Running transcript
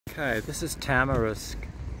Okay, this is Tamarisk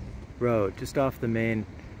Road, just off the main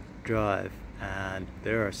drive, and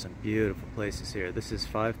there are some beautiful places here. This is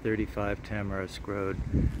 535 Tamarisk Road,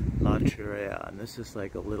 La Chiraya, and this is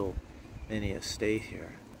like a little mini estate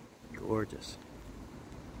here. Gorgeous.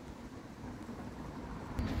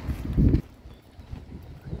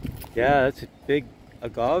 Yeah, that's a big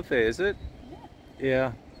agave, is it?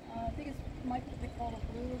 Yeah. I think it might be called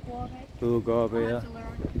a blue agave. Blue agave, I'll yeah. have to learn.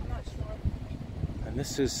 I'm not sure. And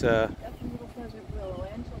this is, That's a little pheasant willow.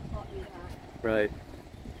 Angela taught me that. right.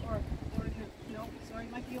 Or no, sorry,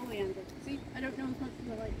 it might be oleander. See, I don't know as much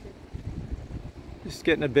as I like to. Just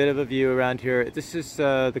getting a bit of a view around here. This is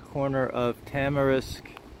the corner of Tamarisk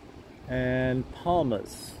and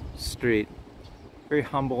Palmas Street. Very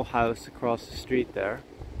humble house across the street there.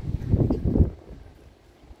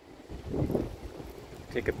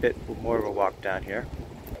 Take a bit more of a walk down here.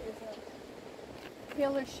 There's a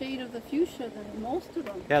paler shade of the fuchsia than most of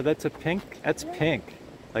them. Yeah, that's a pink. That's pink.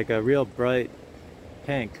 Like a real bright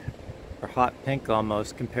pink. Or hot pink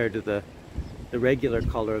almost, compared to the regular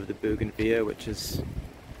color of the bougainvillea, which is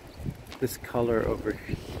this color over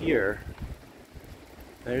here.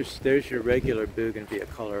 There's your regular bougainvillea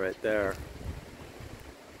color right there.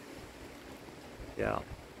 Yeah.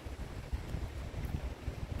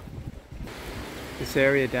 This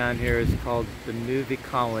area down here is called the Movie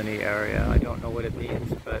Colony area. I don't know what it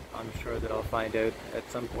means, but I'm sure that I'll find out at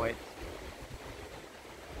some point.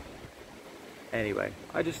 Anyway,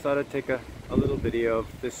 I just thought I'd take a little video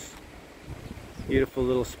of this beautiful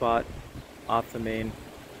little spot off the main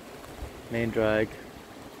drag.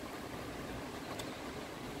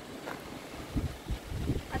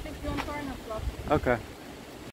 I think you're on far enough, love. Okay.